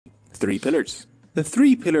3 pillars. The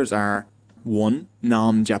 3 pillars are 1.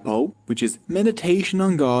 Nam Japo, which is meditation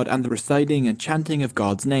on God and the reciting and chanting of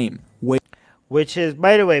God's name. Which is,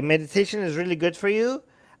 by the way, meditation is really good for you,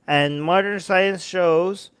 and modern science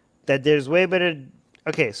shows that there's way better...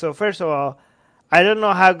 Okay, so first of all, I don't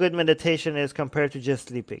know how good meditation is compared to just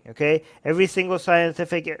sleeping, okay? Every single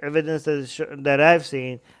scientific evidence that I've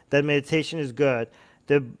seen that meditation is good,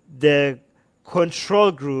 the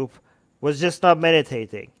control group was just not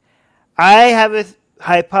meditating. I have a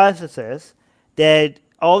hypothesis that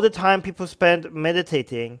all the time people spend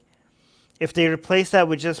meditating, if they replace that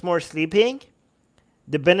with just more sleeping,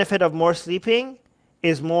 the benefit of more sleeping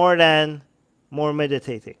is more than more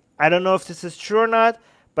meditating. I don't know if this is true or not,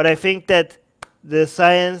 but I think that the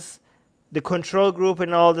science, the control group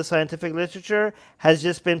in all the scientific literature has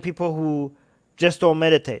just been people who just don't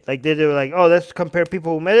meditate. Like they do like, oh, let's compare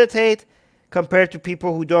people who meditate compared to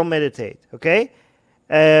people who don't meditate, okay?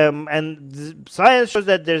 And science shows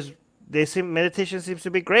that meditation seems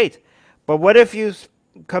to be great. But what if you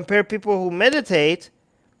compare people who meditate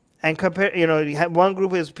and compare, you have one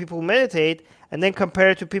group is people who meditate and then compare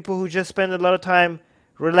it to people who just spend a lot of time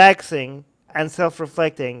relaxing and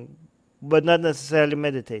self-reflecting, but not necessarily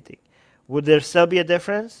meditating? Would there still be a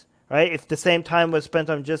difference, right? If the same time was spent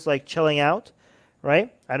on just like chilling out,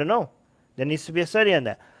 right? I don't know. There needs to be a study on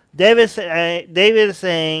that. David is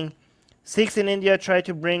saying, Sikhs in India try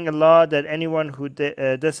to bring a law that anyone who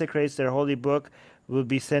desecrates their holy book will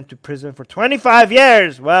be sent to prison for 25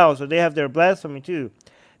 years. Wow, so they have their blasphemy too.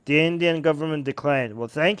 The Indian government declined. Well,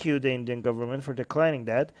 thank you, the Indian government, for declining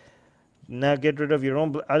that. Now get rid of your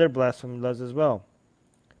own other blasphemy laws as well.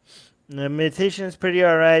 Meditation is pretty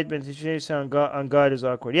alright. Meditation on God is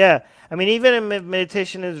awkward. Yeah, I mean, even if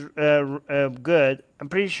meditation is good, I'm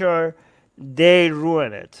pretty sure they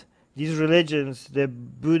ruin it. These religions, the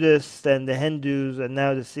Buddhists and the Hindus and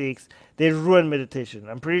now the Sikhs, they ruin meditation.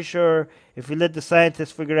 I'm pretty sure if we let the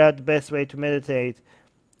scientists figure out the best way to meditate,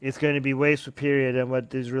 it's going to be way superior than what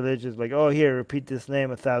these religions, like, oh, here, repeat this name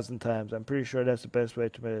 1,000 times. I'm pretty sure that's the best way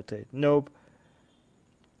to meditate. Nope.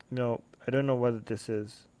 Nope. I don't know what this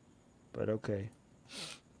is, but okay.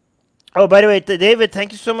 Oh, by the way, David,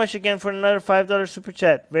 thank you so much again for another $5 super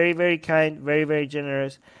chat. Very, very kind, very, very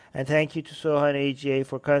generous. And thank you to Soha and AGA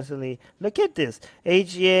for constantly... Look at this.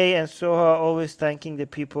 AGA and Soha always thanking the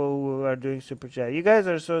people who are doing super chat. You guys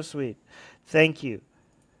are so sweet. Thank you.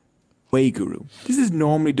 Way Guru. This is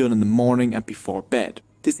normally done in the morning and before bed.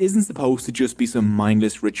 This isn't supposed to just be some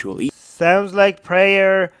mindless ritual. Sounds like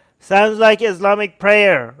prayer. Sounds like Islamic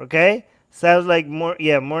prayer, okay? Sounds like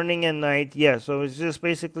morning and night. Yeah, so it's just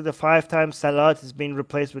basically the 5 times salat is being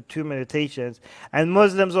replaced with 2 meditations. And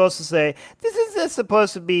Muslims also say this is just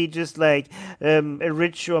supposed to be just like a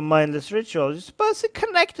ritual, mindless ritual. You're supposed to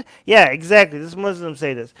connect. Yeah, exactly. This Muslims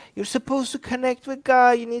say this. You're supposed to connect with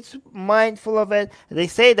God. You need to be mindful of it. They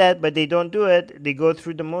say that, but they don't do it. They go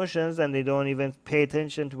through the motions and they don't even pay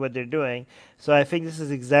attention to what they're doing. So I think this is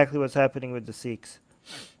exactly what's happening with the Sikhs.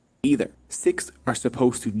 Either. Sikhs are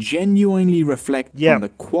supposed to genuinely reflect on the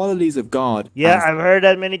qualities of God. Yeah, I've heard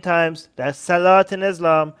that many times. That's salat in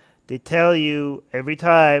Islam. They tell you every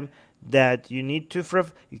time that you need to...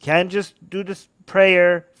 You can't just do this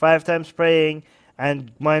prayer, 5 times praying,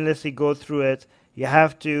 and mindlessly go through it. You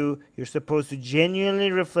have to... You're supposed to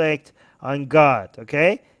genuinely reflect on God,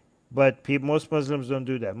 okay? But most Muslims don't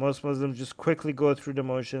do that. Most Muslims just quickly go through the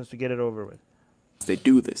motions to get it over with. They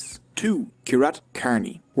do this. 2. Kirat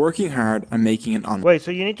Karni. Working hard and making an honor. Wait,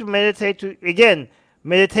 so you need to meditate to... Again,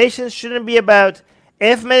 meditation shouldn't be about...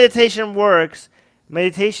 If meditation works,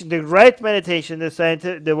 meditation, the right meditation,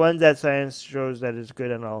 the one that science shows that is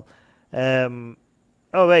good and all.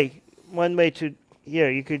 Oh, wait. One way to...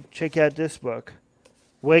 Here, you could check out this book.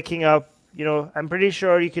 Waking Up. I'm pretty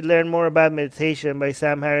sure you could learn more about meditation by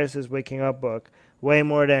Sam Harris's Waking Up book. Way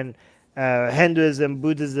more than Hinduism,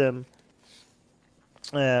 Buddhism,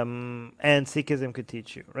 and Sikhism could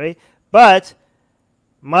teach you, right? But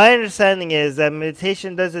my understanding is that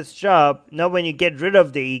meditation does its job not when you get rid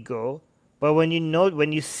of the ego, but when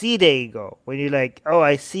you see the ego, when you're like, oh,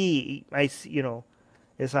 I see,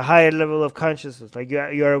 it's a higher level of consciousness, like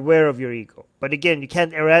you're aware of your ego. But again, you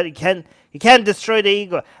can't destroy the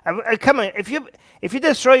ego. Come on, if you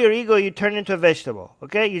destroy your ego, you turn into a vegetable,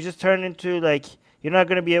 okay? You just turn into like you're not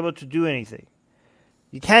going to be able to do anything.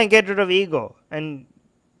 You can't get rid of ego and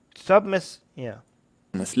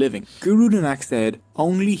living. Guru Nanak said,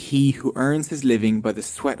 only he who earns his living by the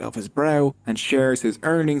sweat of his brow and shares his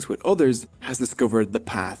earnings with others has discovered the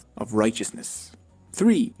path of righteousness.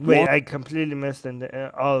 3. Wait, I completely missed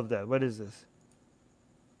all of that. What is this?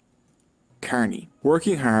 Carney,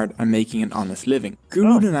 working hard and making an honest living.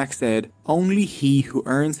 Guru Nanak said, only he who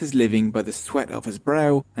earns his living by the sweat of his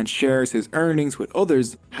brow and shares his earnings with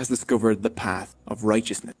others has discovered the path of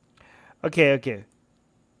righteousness. Okay.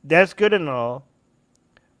 That's good and all.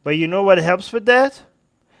 But you know what helps with that?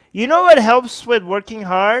 You know what helps with working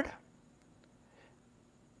hard?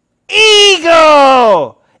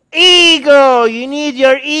 Ego! Ego! You need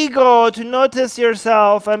your ego to notice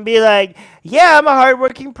yourself and be like, yeah, I'm a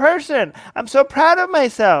hardworking person. I'm so proud of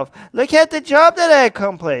myself. Look at the job that I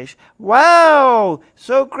accomplished. Wow,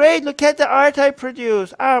 so great. Look at the art I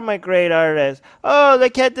produce. I'm a great artist. Oh,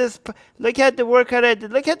 look at this. Look at the work that I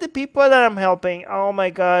did. Look at the people that I'm helping. Oh my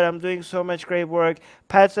God, I'm doing so much great work.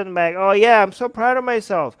 Pats on the back. Oh yeah, I'm so proud of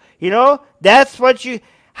myself. You know, that's what you,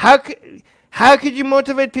 how could you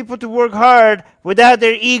motivate people to work hard without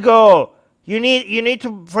their ego? You need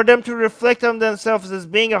to, for them to reflect on themselves as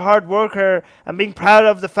being a hard worker and being proud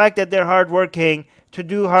of the fact that they're hardworking to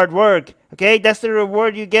do hard work. Okay, that's the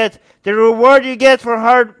reward you get. The reward you get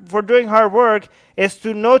for doing hard work is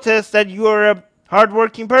to notice that you are a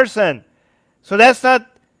hardworking person. So that's not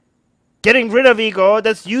getting rid of ego.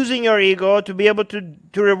 That's using your ego to be able to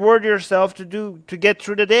reward yourself to get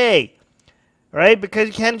through the day. Right? Because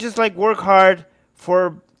you can't just like work hard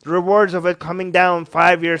for rewards of it coming down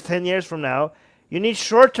 5 years, 10 years from now. You need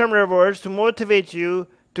short-term rewards to motivate you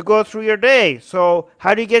to go through your day. So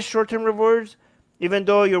how do you get short-term rewards? Even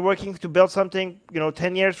though you're working to build something,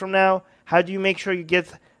 10 years from now, how do you make sure you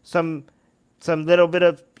get some little bit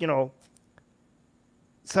of,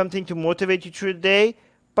 something to motivate you through the day?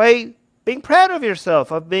 By being proud of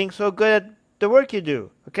yourself, of being so good at the work you do.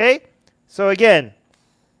 Okay? So again,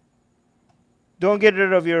 don't get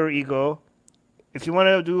rid of your ego. If you want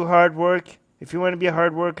to do hard work, if you want to be a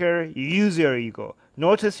hard worker, you use your ego.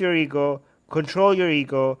 Notice your ego, control your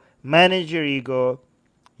ego, manage your ego,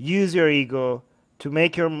 use your ego to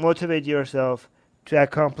motivate yourself to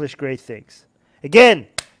accomplish great things. Again,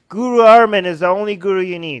 Guru Armin is the only guru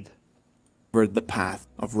you need. The path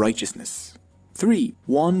of righteousness. 3.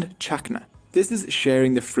 Wand Chakna. This is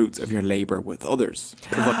sharing the fruits of your labor with others.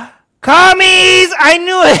 Commies! I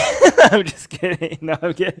knew it! I'm just kidding. No,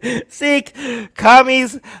 I'm kidding. Sikh,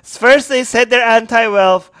 commies, first they said they're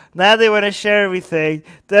anti-wealth, now they want to share everything.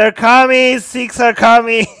 They're commies, Sikhs are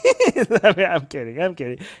commies. I'm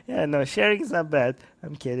kidding. Yeah, no, sharing is not bad.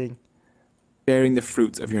 I'm kidding. Sharing the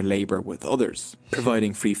fruits of your labor with others.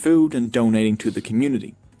 Providing free food and donating to the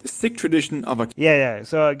community. The Sikh tradition of a... Yeah.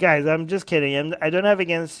 So, guys, I'm just kidding. I don't have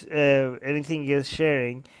anything against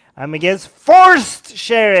sharing. I'm against forced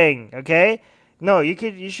sharing. Okay? No, you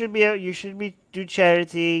should do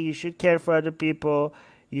charity. You should care for other people.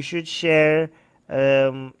 You should share.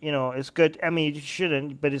 It's good. I mean, you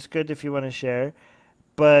shouldn't, but it's good if you want to share.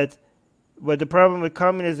 But the problem with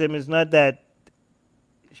communism is not that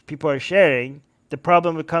people are sharing. The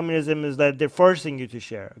problem with communism is that they're forcing you to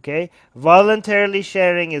share. Okay? Voluntarily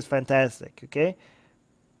sharing is fantastic. Okay?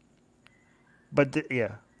 But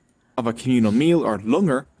yeah. Of a communal meal or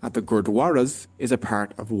langar at the gurdwaras is a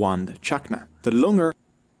part of Wand Chakna. The langar...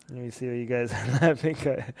 Let me see what you guys are laughing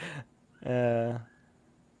at.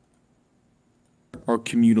 Or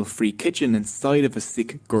communal free kitchen inside of a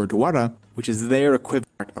Sikh gurdwara, which is their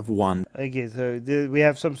equivalent of Wand. Okay, so we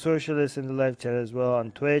have some socialists in the live chat as well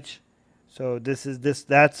on Twitch. So this is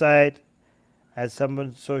that side. As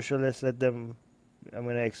someone socialist, let them... I'm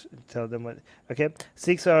going to tell them what... Okay.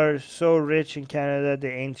 Sikhs are so rich in Canada,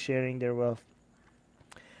 they ain't sharing their wealth.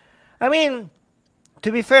 I mean,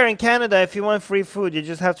 to be fair, in Canada, if you want free food, you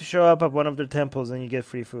just have to show up at one of their temples and you get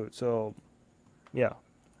free food. So, yeah.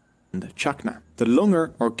 The Chakna. The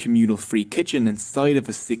langar, or communal free kitchen inside of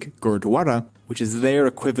a Sikh gurdwara, which is their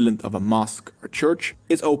equivalent of a mosque or church,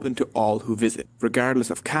 is open to all who visit,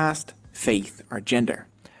 regardless of caste, faith, or gender.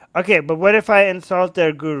 Okay, but what if I insult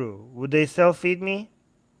their guru? Would they still feed me?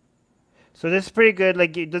 So this is pretty good.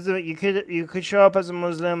 Like you could show up as a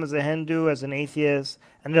Muslim, as a Hindu, as an atheist,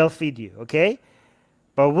 and they'll feed you. Okay,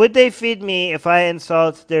 but would they feed me if I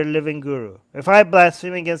insult their living guru? If I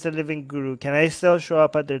blaspheme against the living guru, can I still show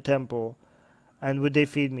up at their temple, and would they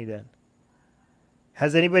feed me then?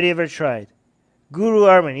 Has anybody ever tried? Guru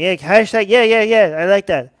Armin. Yeah. Hashtag. Yeah. I like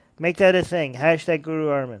that. Make that a thing. Hashtag Guru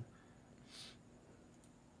Armin.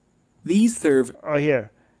 These serve... Oh, here.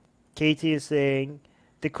 Katie is saying,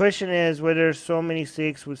 the question is whether so many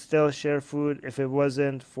Sikhs would still share food if it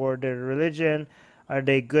wasn't for their religion. Are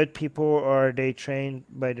they good people or are they trained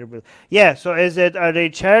by their... Yeah, so are they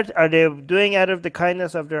doing out of the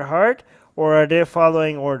kindness of their heart or are they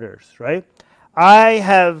following orders, right? I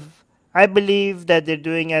have I believe that they're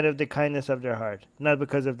doing out of the kindness of their heart, not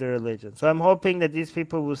because of their religion. So I'm hoping that these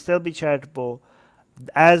people will still be charitable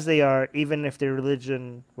as they are, even if their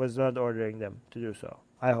religion was not ordering them to do so.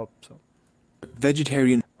 I hope so.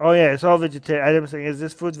 Vegetarian. Oh yeah, it's all vegetarian. I'm saying, is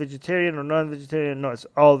this food vegetarian or non-vegetarian? No, it's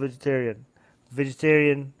all vegetarian.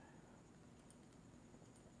 Vegetarian.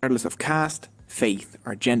 Regardless of caste, faith,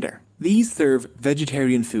 or gender. These serve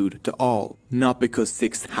vegetarian food to all, not because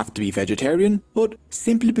Sikhs have to be vegetarian, but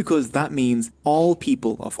simply because that means all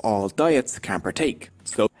people of all diets can partake.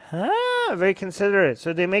 So, Very considerate.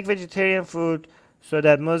 So they make vegetarian food so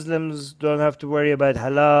that Muslims don't have to worry about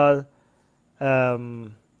halal,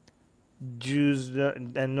 Jews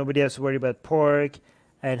and nobody has to worry about pork,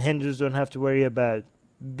 and Hindus don't have to worry about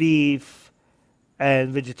beef,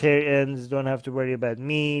 and vegetarians don't have to worry about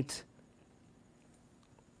meat.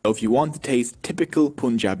 if you want to taste typical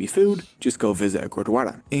Punjabi food, just go visit a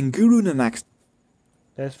Gurdwara. In Guru Nanak's...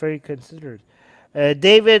 That's very considerate.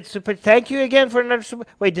 David, thank you again for another super.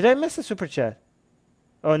 Wait, did I miss a super chat?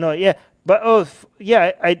 Oh no, yeah, but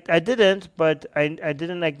yeah, I didn't, but I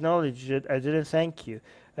didn't acknowledge it. I didn't thank you.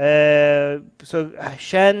 So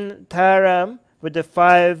Shan Taram with the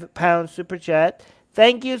 £5 super chat.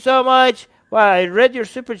 Thank you so much. Wow, I read your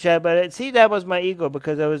super chat, but see, that was my ego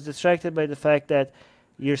because I was distracted by the fact that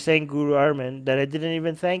you're saying Guru Armin that I didn't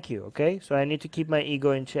even thank you. Okay, so I need to keep my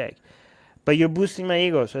ego in check. But you're boosting my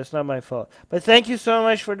ego, so it's not my fault. But thank you so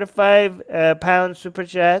much for the £5 super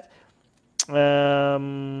chat.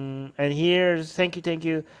 And here's thank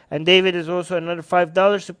you. And David is also another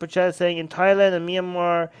 $5 super chat saying, in Thailand and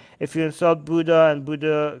Myanmar, if you insult Buddha and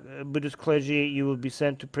Buddhist clergy, you will be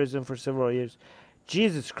sent to prison for several years.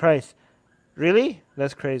 Jesus Christ. Really?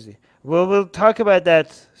 That's crazy. Well, we'll talk about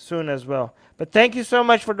that soon as well. But thank you so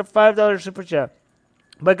much for the $5 super chat.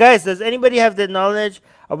 But guys, does anybody have the knowledge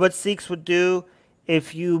of what Sikhs would do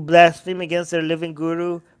if you blaspheme against their living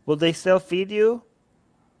guru? Will they still feed you?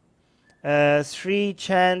 Sri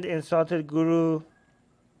Chand insulted Guru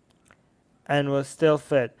and was still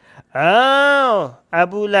fed. Oh,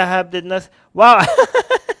 Abu Lahab did not. Wow.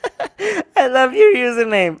 I love your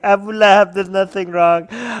username. Abu Lahab did nothing wrong.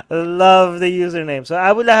 Love the username. So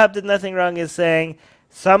Abu Lahab did nothing wrong is saying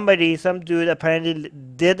some dude apparently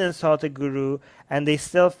did insult a guru and they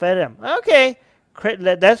still fed him. Okay.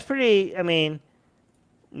 That's pretty, I mean,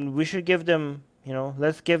 we should give them,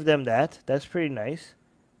 let's give them that. That's pretty nice.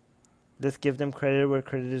 Let's give them credit where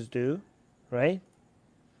credit is due, right?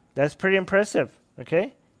 That's pretty impressive,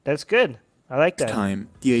 okay? That's good. I like that. Time,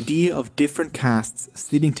 the idea of different castes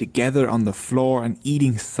sitting together on the floor and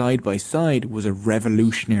eating side by side was a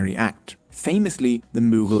revolutionary act. Famously, the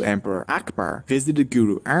Mughal Emperor Akbar visited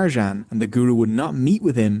Guru Arjan and the Guru would not meet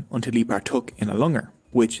with him until he partook in a langar,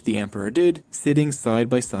 which the Emperor did, sitting side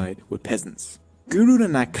by side with peasants. Guru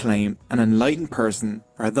Nanak claimed an enlightened person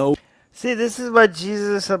are those... See, this is what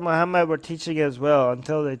Jesus and Muhammad were teaching as well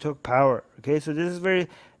until they took power. Okay, so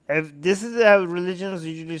this is how religions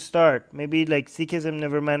usually start. Maybe like Sikhism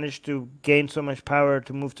never managed to gain so much power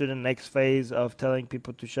to move to the next phase of telling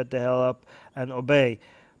people to shut the hell up and obey.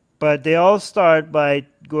 But they all start by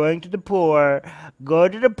going to the poor. Go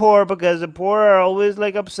to the poor because the poor are always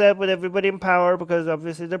like upset with everybody in power because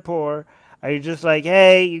obviously they're poor. Are you just like,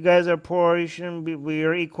 hey, you guys are poor, you shouldn't be, we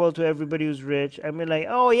are equal to everybody who's rich? I mean, like,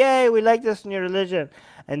 oh, yay, we like this in your religion.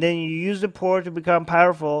 And then you use the poor to become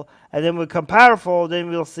powerful, and then we become powerful, then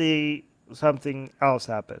we'll see something else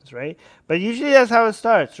happens, right? But usually that's how it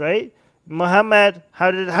starts, right? Muhammad, how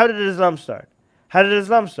did Islam start? How did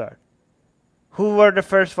Islam start? Who were the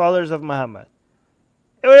first followers of Muhammad?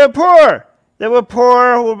 They were poor. They were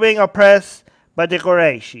poor who were being oppressed by the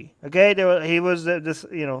Qurayshi, okay?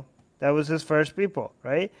 That was his first people,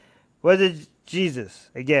 right? What did Jesus?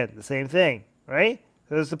 Again, the same thing, right?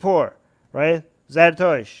 So it's the poor, right?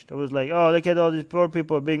 Zarathustra, that was like, oh, look at all these poor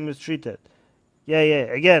people being mistreated. Yeah,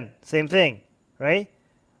 again, same thing, right?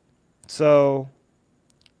 So,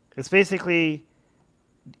 it's basically,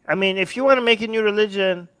 I mean, if you want to make a new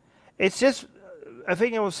religion, it's just, I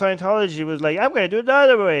think it was Scientology was like, I'm going to do it the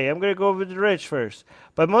other way. I'm going to go with the rich first.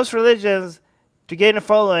 But most religions, to gain a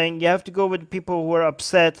following, you have to go with the people who are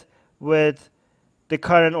upset with the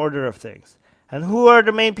current order of things. And who are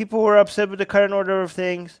the main people who are upset with the current order of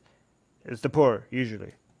things? It's the poor,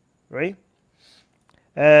 usually, right?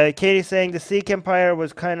 Katie's saying the Sikh empire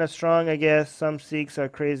was kind of strong, I guess. Some Sikhs are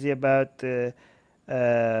crazy about the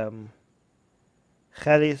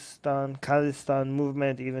Khalistan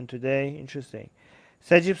movement even today. Interesting.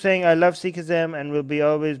 Sajib saying, I love Sikhism and will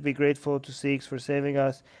always be grateful to Sikhs for saving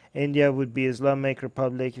us. India would be Islamic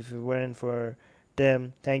Republic if it weren't for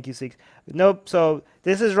them. Thank you, Sikhs. Nope. So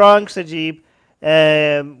this is wrong, Sajib.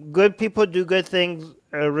 Good people do good things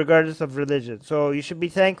regardless of religion. So you should be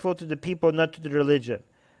thankful to the people, not to the religion.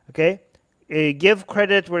 Okay? Give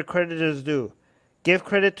credit where credit is due. Give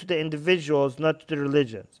credit to the individuals, not to the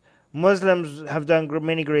religions. Muslims have done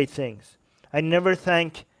many great things. I never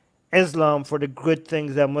thank Islam for the good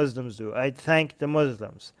things that Muslims do. I thank the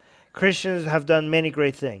Muslims. Christians have done many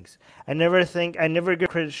great things. I never give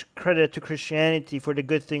credit to Christianity for the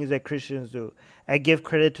good things that Christians do. I give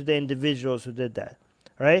credit to the individuals who did that.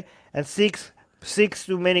 Right? And Sikhs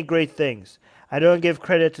do many great things. I don't give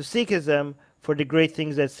credit to Sikhism for the great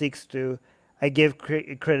things that Sikhs do. I give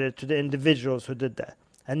credit to the individuals who did that.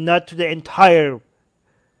 And not to the entire,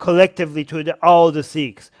 collectively to all the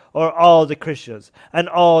Sikhs or all the Christians and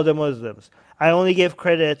all the Muslims. I only give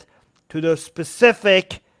credit to the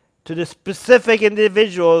specific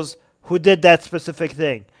individuals who did that specific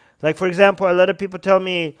thing. Like, for example, a lot of people tell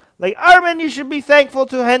me, like, Armin, you should be thankful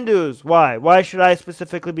to Hindus. Why? Why should I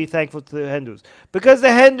specifically be thankful to the Hindus? Because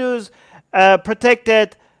the Hindus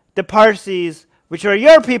protected the Parsis, which are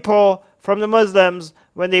your people, from the Muslims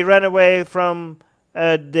when they ran away from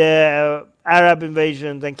the Arab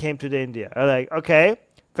invasions and came to India. I'm like, okay,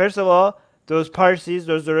 first of all, those Parsis,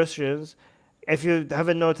 those Zoroastrians, if you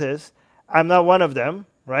haven't noticed, I'm not one of them,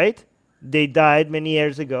 right? They died many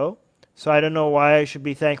years ago. So I don't know why I should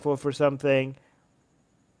be thankful for something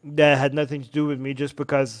that had nothing to do with me just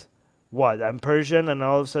because, what, I'm Persian and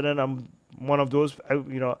all of a sudden I'm one of those,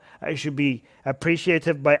 I should be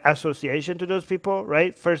appreciative by association to those people,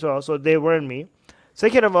 right? First of all, so they weren't me.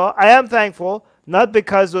 Second of all, I am thankful, not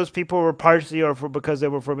because those people were Parsi or because they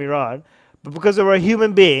were from Iran, but because they were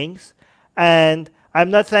human beings. And I'm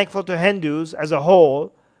not thankful to Hindus as a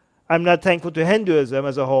whole. I'm not thankful to Hinduism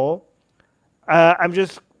as a whole. I'm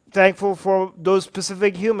just thankful for those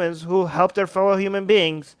specific humans who help their fellow human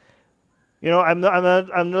beings. I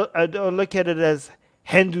don't look at it as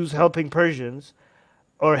Hindus helping Persians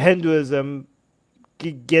or Hinduism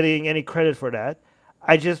getting any credit for that.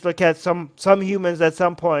 I just look at some humans at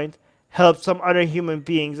some point helped some other human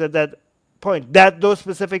beings at that point. Those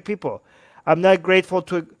specific people. I'm not grateful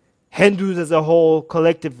to Hindus as a whole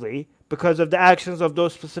collectively because of the actions of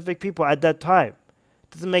those specific people at that time.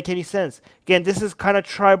 Doesn't make any sense. Again, this is kind of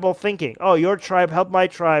tribal thinking. Oh, your tribe helped my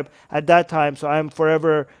tribe at that time, so I'm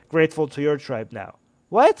forever grateful to your tribe now.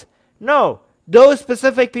 What? No. Those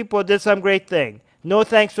specific people did some great thing. No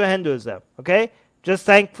thanks to Hinduism, okay? Just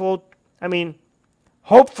thankful,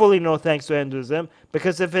 hopefully no thanks to Hinduism,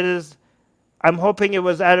 because if it is, I'm hoping it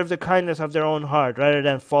was out of the kindness of their own heart rather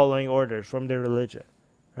than following orders from their religion,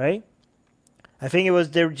 right? I think it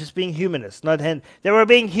was they were just being humanists, not Hindus. They were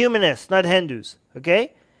being humanists, not Hindus,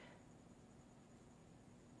 okay?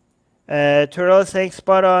 Terrell is saying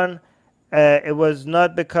spot on. It was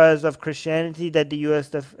not because of Christianity that the U.S.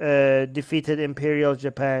 defeated Imperial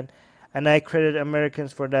Japan, and I credit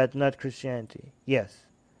Americans for that, not Christianity. Yes,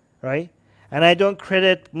 right? And I don't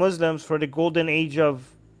credit Muslims for the golden age that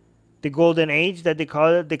they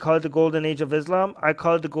call it. They call it the golden age of Islam. I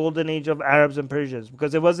call it the golden age of Arabs and Persians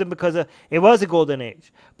because it wasn't because it was a golden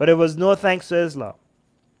age, but it was no thanks to Islam.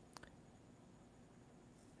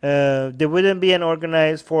 There wouldn't be an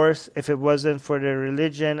organized force if it wasn't for the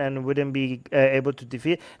religion and wouldn't be able to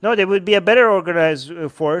defeat. No, there would be a better organized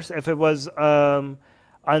force if it was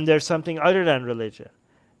under something other than religion.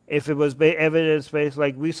 If it was evidence-based,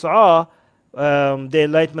 like we saw the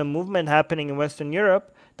Enlightenment movement happening in Western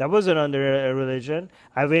Europe, that wasn't under a religion.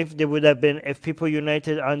 I think there would have been, if people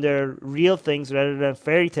united under real things rather than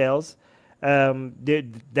fairy tales,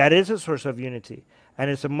 that is a source of unity. And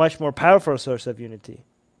it's a much more powerful source of unity.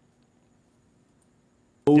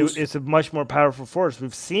 It's a much more powerful force.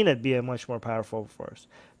 We've seen it be a much more powerful force.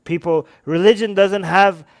 Religion doesn't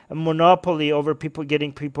have a monopoly over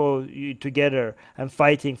getting people together and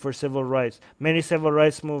fighting for civil rights. Many civil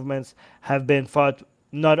rights movements have been fought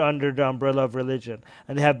not under the umbrella of religion,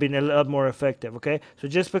 and they have been a lot more effective, okay? So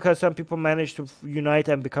just because some people manage to unite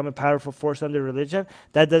and become a powerful force under religion,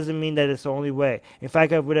 that doesn't mean that it's the only way. In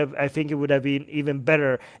fact, I think it would have been even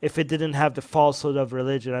better if it didn't have the falsehood of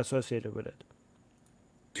religion associated with it.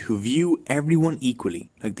 Who view everyone equally,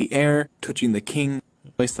 like the heir touching the king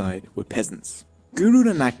by side with peasants. Guru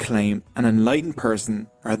Nanak claimed an enlightened person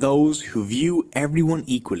are those who view everyone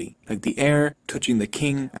equally, like the heir touching the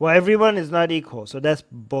king. Well, everyone is not equal, so that's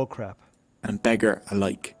bullcrap. And beggar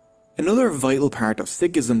alike. Another vital part of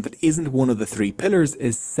Sikhism that isn't one of the three pillars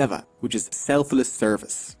is seva, which is selfless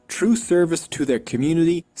service. Through service to their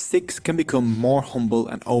community, Sikhs can become more humble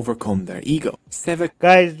and overcome their ego. Seva.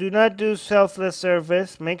 Guys, do not do selfless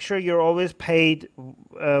service. Make sure you're always paid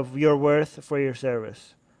your worth for your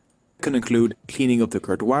service. It can include cleaning up the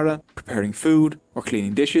Gurdwara, preparing food, or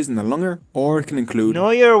cleaning dishes in the langar, or it can include know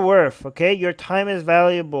your worth, okay? Your time is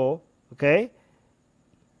valuable, okay?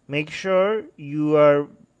 Make sure you're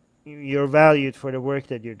valued for the work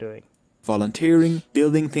that you're doing. volunteering,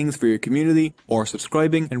 building things for your community, or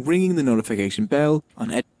subscribing and ringing the notification bell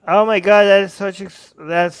on Oh my god,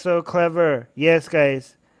 that's so clever. Yes,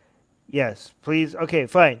 guys. Yes, please. Okay,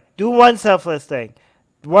 fine. Do one selfless thing.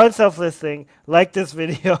 One selfless thing. Like this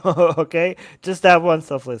video, okay? Just that one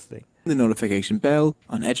selfless thing. the notification bell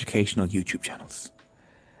on educational YouTube channels.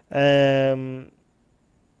 Kraton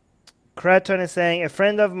is saying, a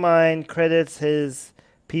friend of mine credits his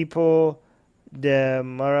people, the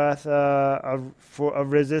Maratha,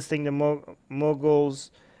 of resisting the Mughals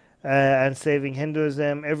and saving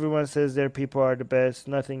Hinduism. Everyone says their people are the best.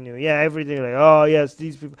 Nothing new. Yeah, everything like, oh yes,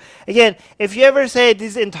 these people. Again, if you ever say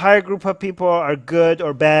this entire group of people are good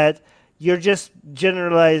or bad, you're just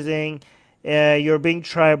generalizing. You're being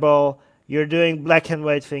tribal. You're doing black and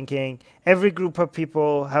white thinking. Every group of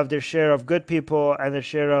people have their share of good people and their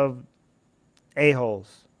share of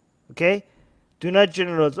a-holes. Okay? Do not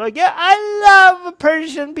generalize. Like, yeah, I love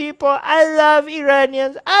Persian people. I love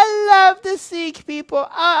Iranians. I love the Sikh people.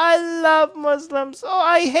 I love Muslims. Oh,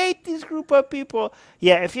 I hate this group of people.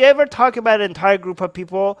 Yeah, if you ever talk about an entire group of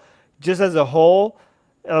people just as a whole,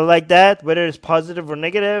 like that, whether it's positive or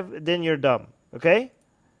negative, then you're dumb. Okay?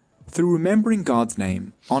 Through remembering God's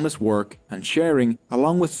name, honest work, and sharing,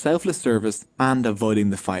 along with selfless service and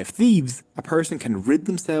avoiding the 5 thieves, a person can rid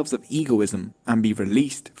themselves of egoism and be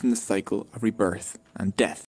released from the cycle of rebirth and death.